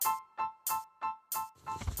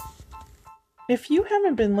If you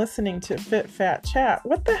haven't been listening to Fit Fat Chat,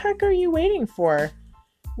 what the heck are you waiting for?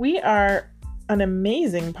 We are an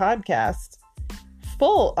amazing podcast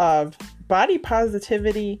full of body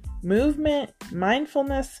positivity, movement,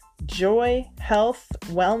 mindfulness, joy, health,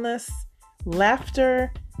 wellness,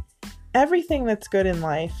 laughter. Everything that's good in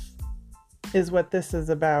life is what this is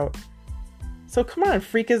about. So come on,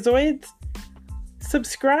 freakazoids.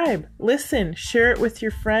 Subscribe, listen, share it with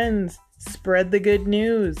your friends, spread the good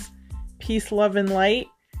news. Peace, love, and light,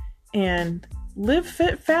 and live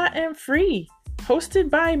fit, fat, and free.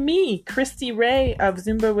 Hosted by me, Christy Ray of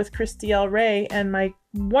Zumba with Christy L. Ray, and my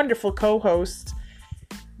wonderful co-host,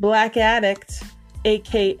 Black Addict,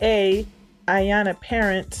 aka Ayana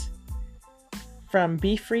Parent, from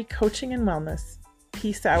Be Free Coaching and Wellness.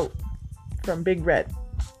 Peace out from Big Red.